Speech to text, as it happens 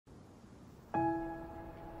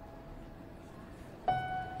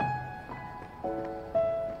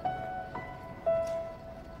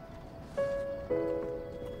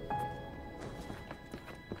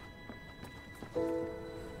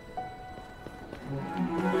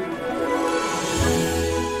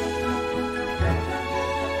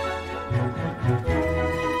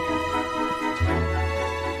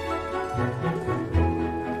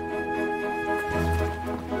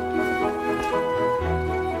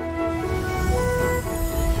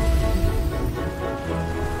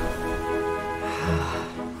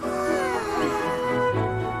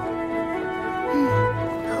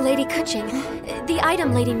Lady Keqing, the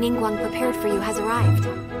item Lady Ningguang prepared for you has arrived.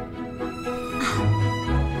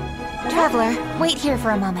 Traveler, wait here for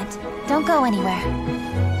a moment. Don't go anywhere.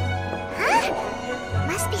 Huh?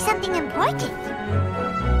 Must be something important.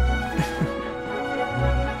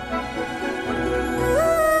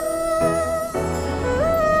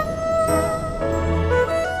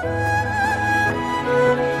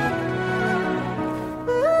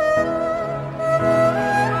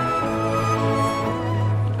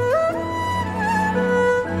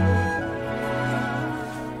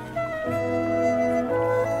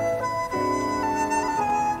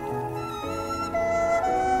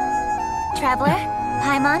 Traveler,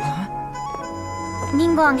 Paimon?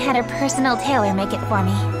 Ningguang had her personal tailor make it for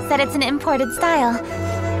me. Said it's an imported style.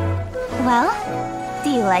 Well, do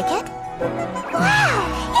you like it? Wow!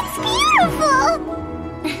 It's beautiful!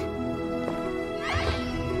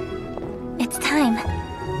 It's time.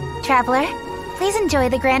 Traveler, please enjoy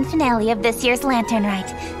the grand finale of this year's Lantern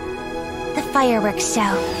Rite. The fireworks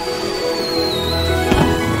show.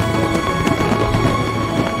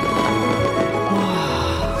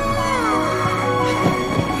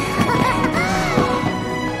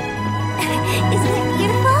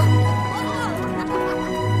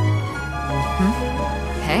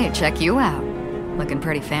 Check you out. Looking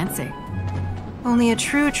pretty fancy. Only a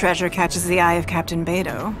true treasure catches the eye of Captain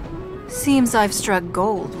Beidou. Seems I've struck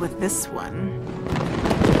gold with this one.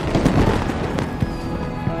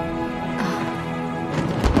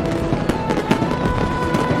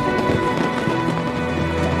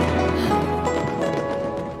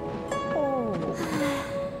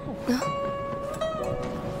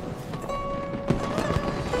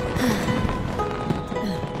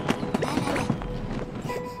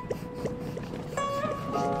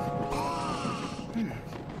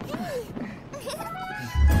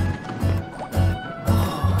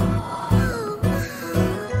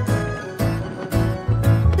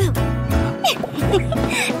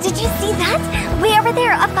 Did you see that? Way over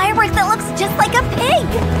there, a firework that looks just like a pig!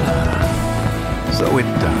 So it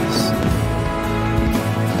does.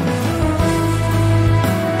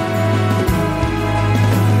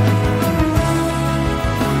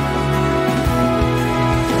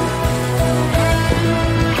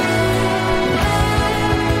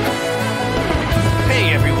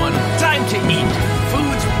 Hey everyone, time to eat.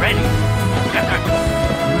 Food's ready.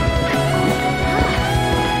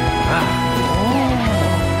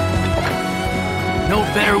 No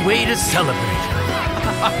better way to celebrate.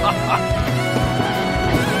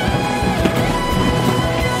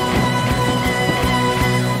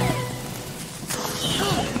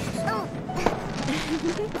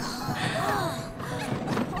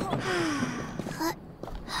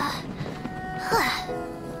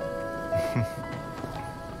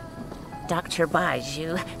 Dr.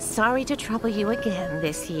 Baiju, sorry to trouble you again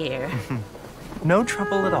this year. No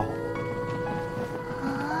trouble at all.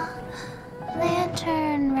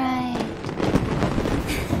 Lantern Rite.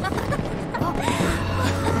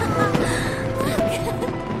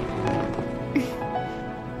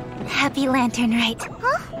 Happy Lantern Rite.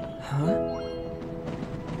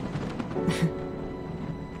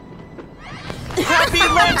 Happy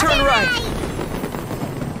Lantern Rite!